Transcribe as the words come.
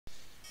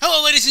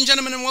ladies and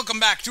gentlemen, and welcome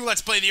back to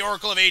Let's Play the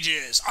Oracle of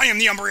Ages. I am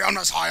the Umbreon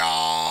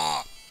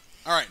Messiah!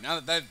 Alright, now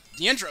that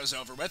the intro's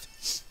over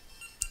with,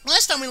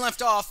 last time we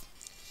left off,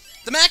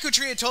 the Maku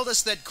Tree had told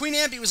us that Queen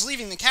Ambi was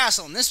leaving the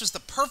castle, and this was the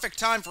perfect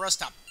time for us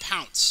to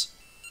pounce.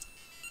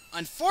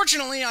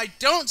 Unfortunately, I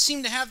don't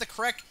seem to have the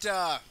correct,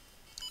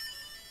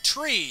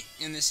 tree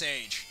in this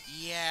age.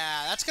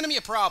 Yeah, that's going to be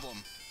a problem.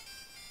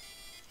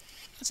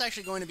 That's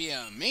actually going to be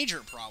a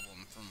major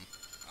problem, from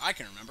what I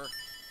can remember.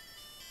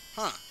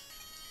 Huh.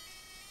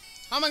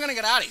 How am I going to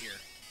get out of here?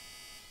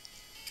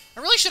 I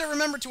really should have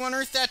remembered to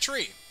unearth that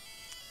tree.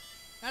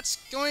 That's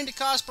going to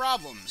cause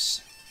problems.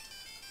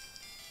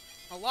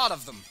 A lot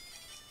of them.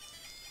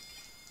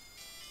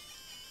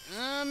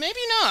 Maybe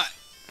not.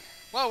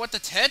 Whoa, what the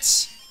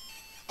tits?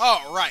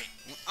 Oh, right.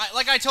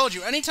 Like I told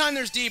you, anytime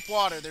there's deep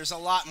water, there's a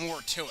lot more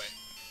to it.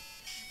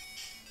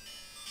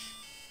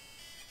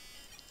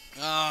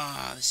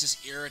 Ah, this is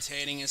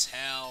irritating as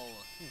hell.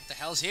 What the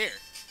hell's here?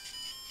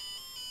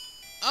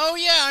 Oh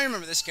yeah, I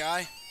remember this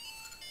guy.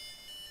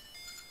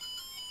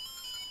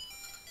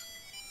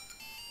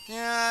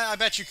 Yeah, I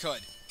bet you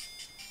could.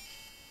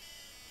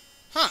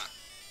 Huh.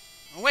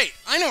 Oh, wait,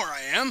 I know where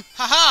I am.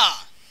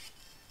 Haha!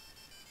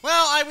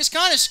 Well, I was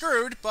kind of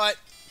screwed, but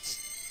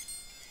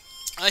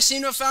I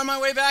seem to have found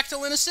my way back to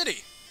Lina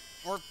City.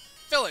 Or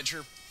village,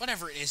 or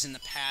whatever it is in the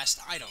past.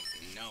 I don't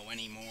know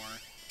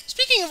anymore.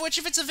 Speaking of which,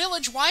 if it's a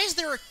village, why is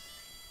there a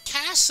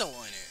castle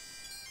in it?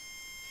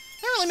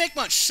 Doesn't really make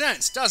much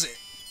sense, does it?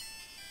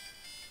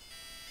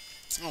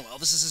 Oh well,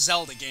 this is a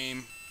Zelda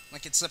game.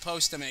 Like it's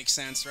supposed to make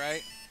sense,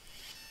 right?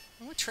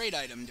 What trade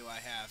item do I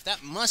have?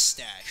 That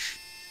mustache.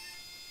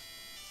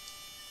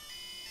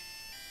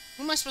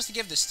 Who am I supposed to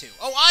give this to?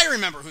 Oh, I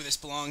remember who this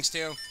belongs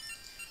to.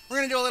 We're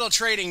going to do a little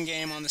trading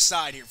game on the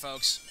side here,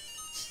 folks.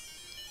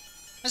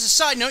 As a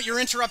side note,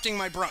 you're interrupting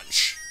my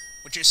brunch,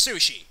 which is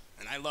sushi.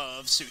 And I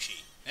love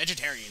sushi.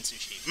 Vegetarian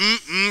sushi.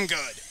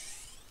 Good.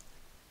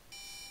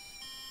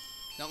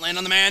 Don't land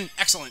on the man.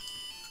 Excellent.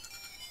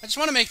 I just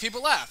want to make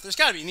people laugh. There's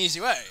got to be an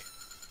easy way.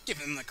 Give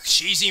him the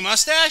cheesy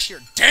mustache? You're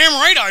damn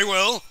right I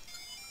will!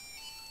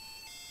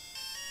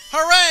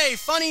 Hooray!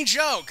 Funny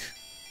joke!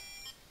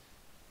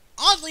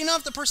 Oddly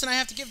enough, the person I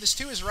have to give this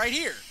to is right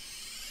here.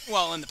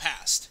 Well, in the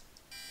past.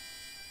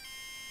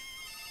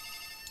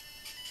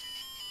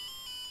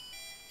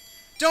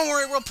 Don't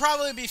worry, we'll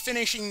probably be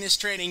finishing this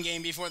trading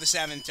game before the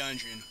 7th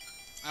dungeon.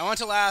 I want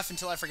to laugh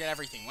until I forget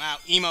everything. Wow,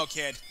 emo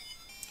kid.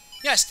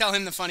 Yes, tell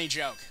him the funny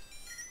joke.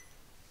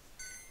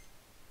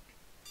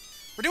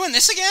 We're doing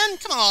this again?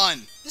 Come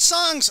on. This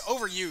song's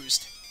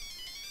overused.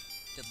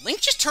 Did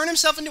Link just turn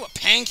himself into a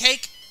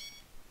pancake?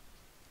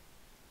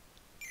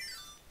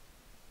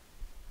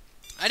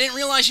 I didn't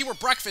realize you were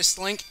breakfast,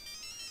 Link.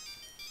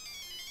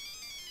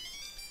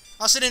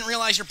 Also didn't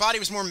realize your body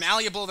was more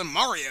malleable than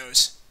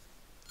Mario's.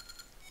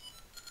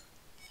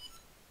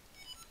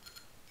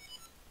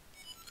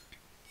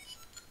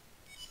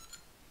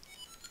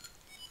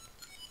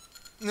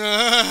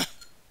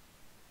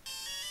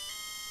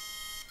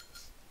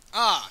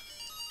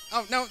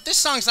 Oh, no, this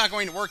song's not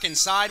going to work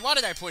inside. Why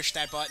did I push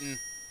that button?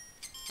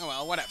 Oh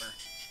well, whatever.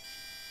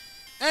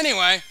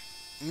 Anyway,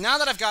 now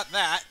that I've got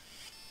that,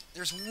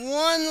 there's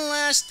one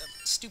last...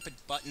 stupid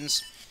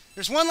buttons.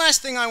 There's one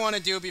last thing I want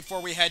to do before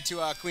we head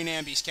to Queen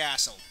Ambi's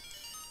castle.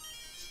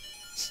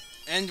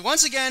 And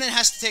once again, it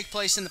has to take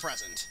place in the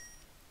present.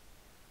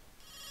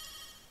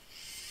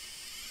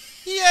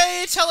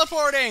 Yay,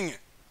 teleporting!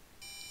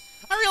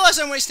 I realize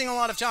I'm wasting a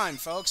lot of time,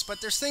 folks, but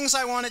there's things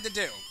I wanted to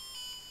do.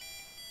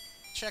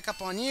 Check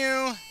up on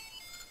you.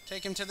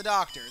 Take him to the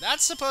doctor.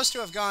 That's supposed to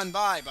have gone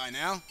by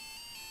now.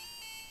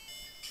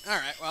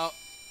 Alright, well,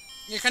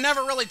 you can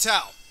never really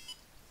tell.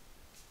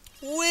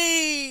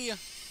 Whee!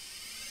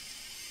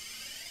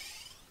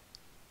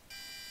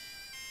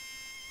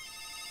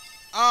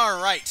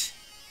 Alright.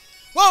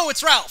 Whoa,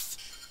 it's Ralph!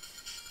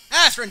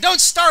 Athrun,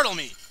 don't startle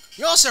me!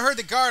 You also heard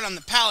the guard on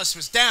the palace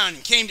was down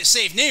and came to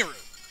save Nehru.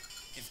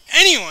 If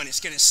anyone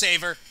is gonna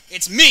save her,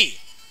 it's me!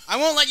 I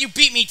won't let you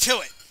beat me to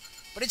it!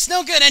 But it's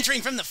no good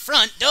entering from the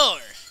front door.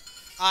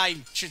 I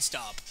should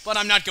stop, but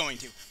I'm not going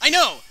to. I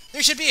know!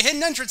 There should be a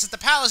hidden entrance at the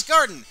palace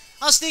garden.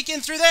 I'll sneak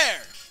in through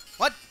there.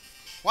 What?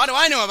 Why do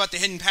I know about the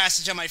hidden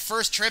passage on my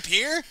first trip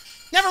here?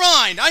 Never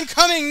mind! I'm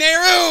coming,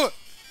 Nehru!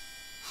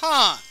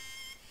 Huh.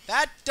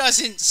 That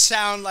doesn't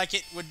sound like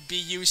it would be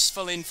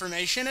useful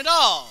information at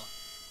all.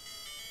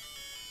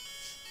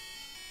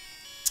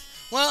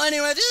 Well,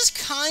 anyway, this is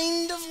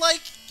kind of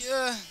like...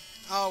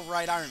 oh,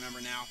 right, I remember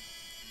now.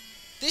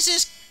 This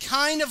is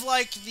kind of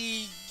like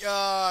the,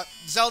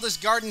 Zelda's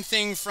garden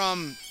thing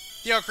from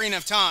the Ocarina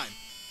of Time.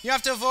 You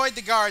have to avoid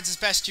the guards as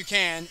best you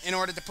can in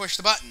order to push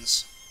the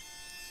buttons.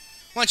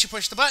 Once you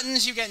push the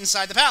buttons, you get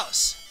inside the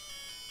palace.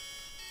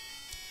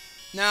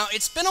 Now,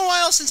 it's been a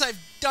while since I've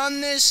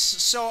done this,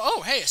 so...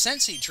 oh, hey, a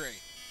scent seed tree.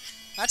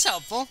 That's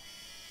helpful.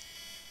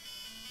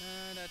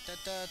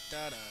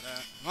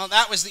 Well,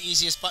 that was the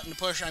easiest button to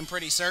push, I'm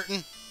pretty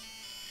certain.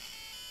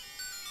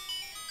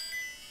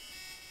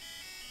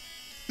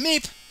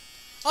 Meep!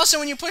 Also,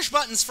 when you push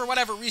buttons for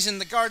whatever reason,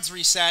 the guards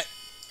reset.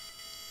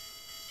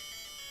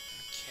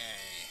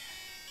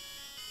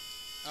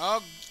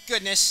 Oh,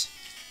 goodness.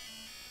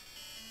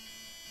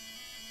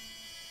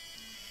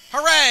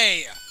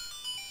 Hooray!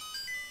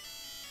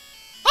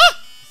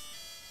 Ah!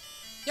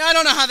 Yeah, I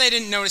don't know how they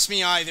didn't notice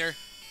me either.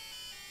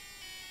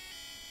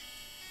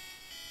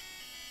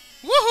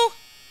 Woohoo!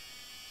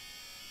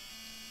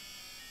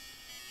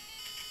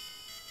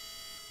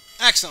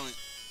 Excellent.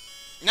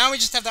 Now we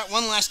just have that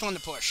one last one to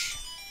push.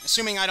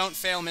 Assuming I don't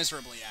fail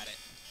miserably at it.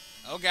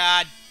 Oh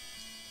god.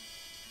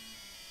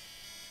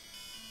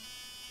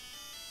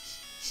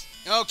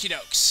 Okie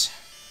dokes.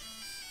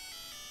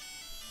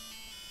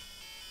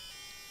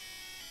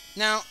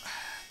 Now,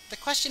 the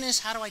question is,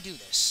 how do I do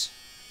this?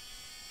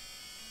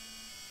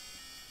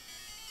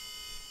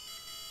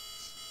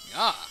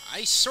 Ah,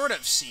 I sort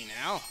of see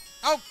now.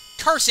 Oh,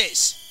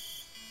 curses!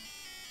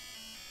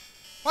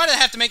 Why do I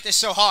have to make this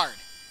so hard?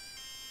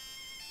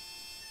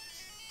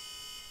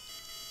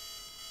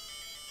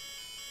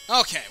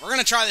 Okay, we're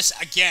gonna try this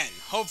again.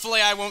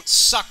 Hopefully I won't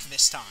suck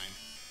this time.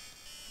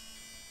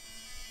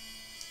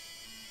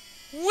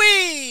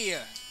 Whee!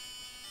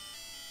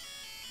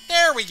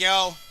 There we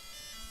go.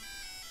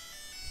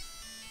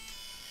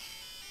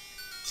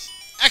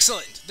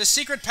 Excellent. The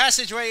secret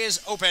passageway is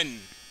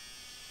open.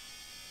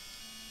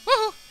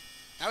 Woohoo!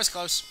 That was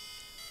close.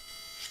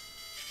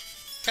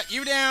 Cut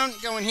you down,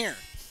 go in here.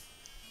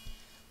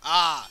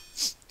 Ah.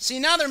 See,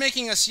 now they're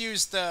making us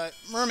use the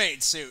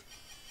mermaid suit.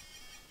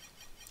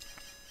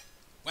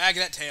 Wag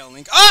that tail,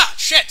 Link. Ah!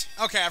 Shit!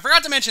 Okay, I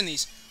forgot to mention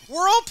these.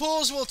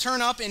 Whirlpools will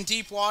turn up in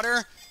deep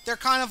water. They're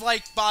kind of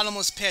like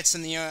bottomless pits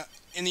in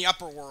the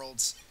upper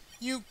worlds.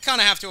 You kind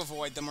of have to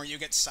avoid them or you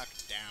get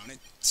sucked down.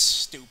 It's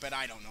stupid.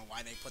 I don't know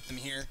why they put them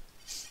here.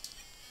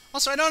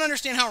 Also, I don't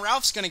understand how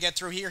Ralph's gonna get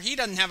through here. He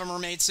doesn't have a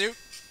mermaid suit.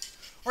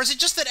 Or is it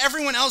just that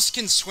everyone else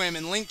can swim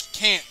and Link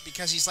can't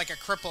because he's like a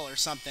cripple or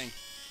something?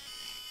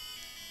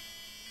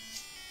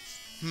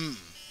 I'm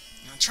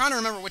trying to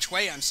remember which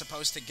way I'm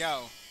supposed to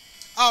go.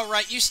 Oh,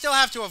 right, you still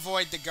have to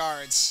avoid the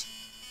guards.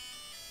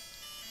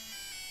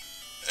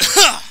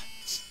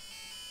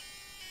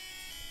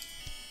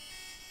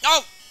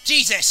 Oh,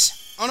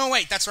 Jesus! Oh, no,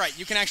 wait, that's right.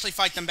 You can actually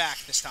fight them back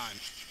this time.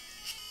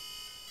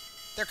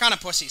 They're kind of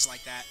pussies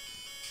like that.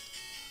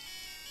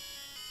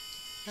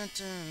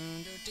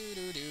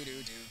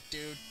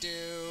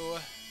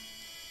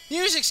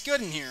 Music's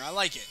good in here. I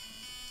like it.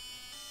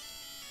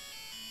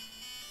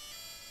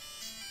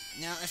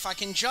 Now, if I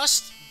can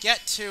just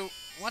get to...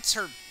 What's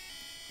her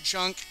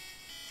junk?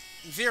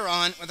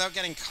 Veron, without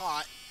getting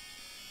caught.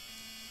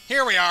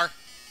 Here we are.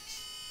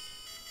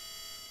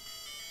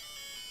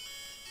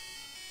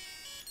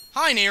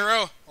 Hi,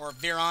 Nero. Or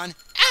Veron.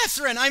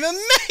 Athrun, I'm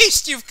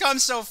amazed you've come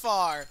so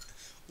far.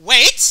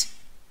 Wait!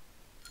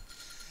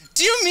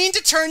 Do you mean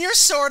to turn your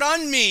sword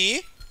on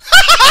me?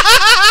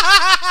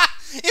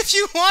 If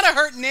you want to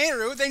hurt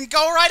Nehru, then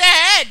go right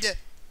ahead!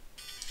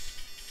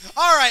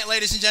 Alright,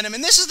 ladies and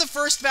gentlemen, this is the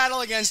first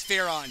battle against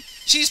Veron.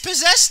 She's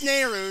possessed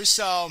Nehru,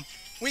 so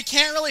we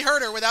can't really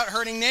hurt her without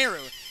hurting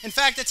Nehru. In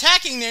fact,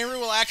 attacking Nehru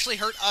will actually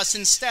hurt us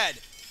instead.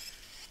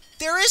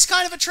 There is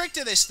kind of a trick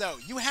to this, though.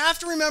 You have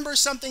to remember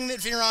something that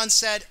Veron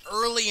said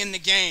early in the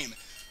game.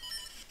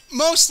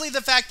 Mostly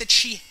the fact that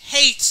she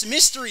hates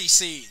mystery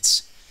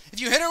seeds.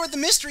 If you hit her with the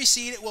mystery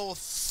seed, it will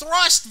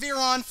thrust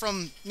Veron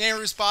from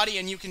Nehru's body,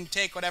 and you can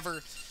take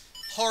whatever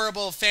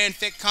horrible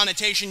fanfic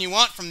connotation you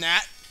want from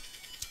that.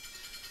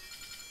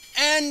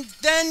 And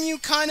then you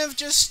kind of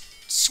just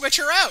switch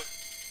her out.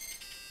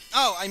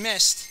 Oh, I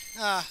missed.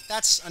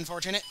 That's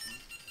unfortunate.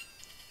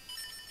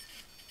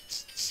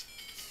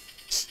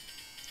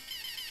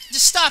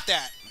 Just stop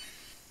that.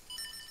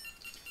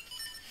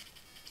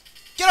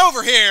 Get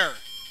over here!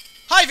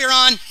 Hi,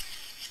 Veron!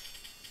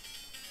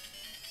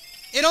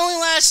 It only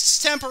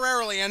lasts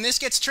temporarily, and this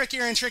gets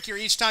trickier and trickier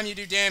each time you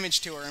do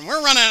damage to her, and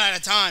we're running out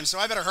of time, so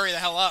I better hurry the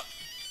hell up.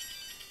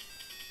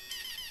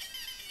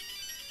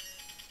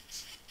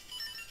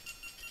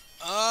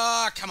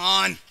 Come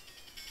on.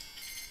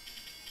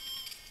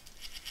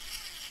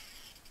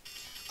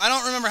 I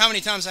don't remember how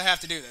many times I have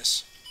to do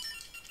this.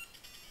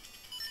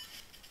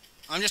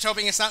 I'm just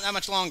hoping it's not that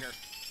much longer.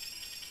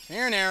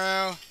 Here,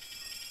 Nero.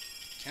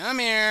 Come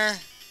here.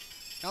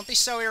 Don't be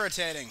so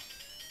irritating.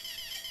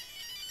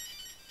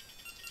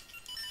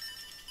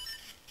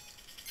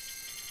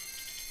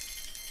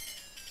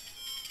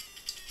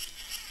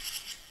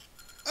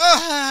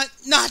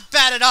 Not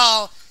bad at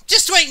all.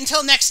 Just wait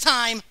until next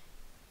time.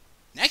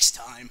 Next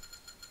time?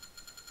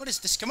 What is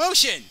this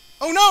commotion?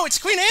 Oh no, it's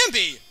Queen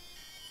Ambi!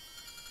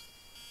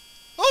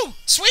 Oh,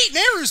 sweet,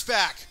 Nehru's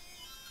back!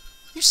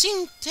 You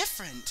seem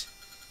different.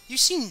 You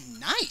seem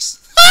nice.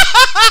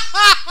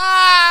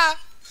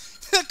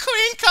 The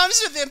Queen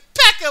comes with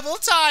impeccable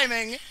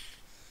timing!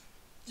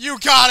 You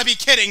gotta be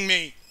kidding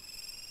me!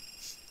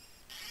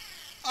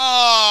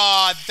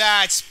 Oh,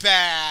 that's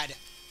bad.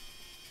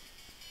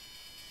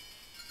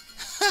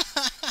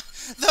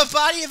 The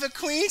body of a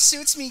queen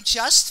suits me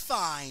just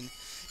fine.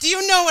 Do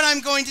you know what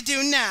I'm going to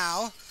do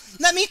now?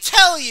 Let me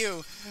tell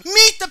you!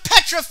 Meet the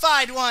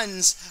petrified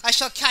ones! I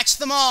shall catch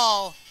them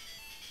all!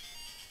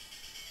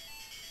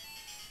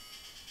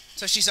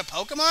 So she's a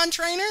Pokemon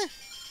trainer?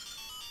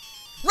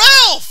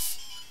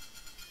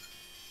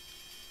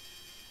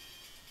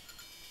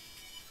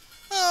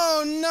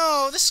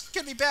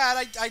 could be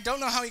bad. I don't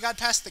know how he got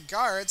past the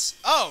guards.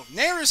 Oh,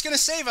 Nehru's gonna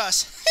save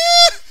us.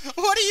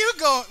 What are you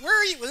going?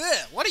 Where are you?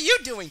 What are you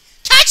doing?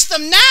 Catch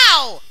them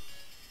now!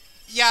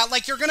 Yeah,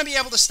 like you're gonna be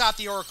able to stop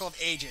the Oracle of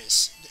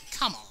Ages.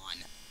 Come on.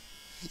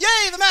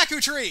 Yay, the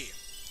Maku Tree!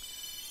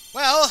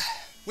 Well,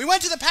 we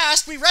went to the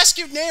past, we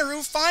rescued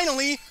Nehru,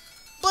 finally,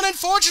 but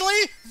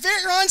unfortunately,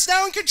 Viriron's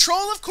now in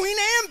control of Queen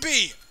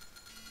Ambi!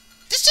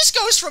 This just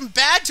goes from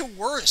bad to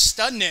worse,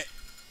 doesn't it?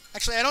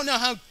 Actually, I don't know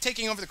how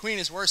taking over the Queen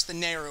is worse than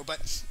Nehru,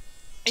 but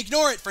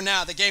ignore it for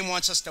now, the game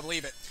wants us to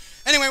believe it.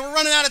 Anyway, we're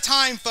running out of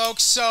time,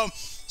 folks, so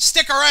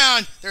stick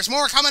around, there's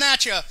more coming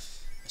at you,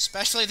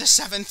 especially the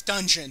 7th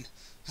dungeon.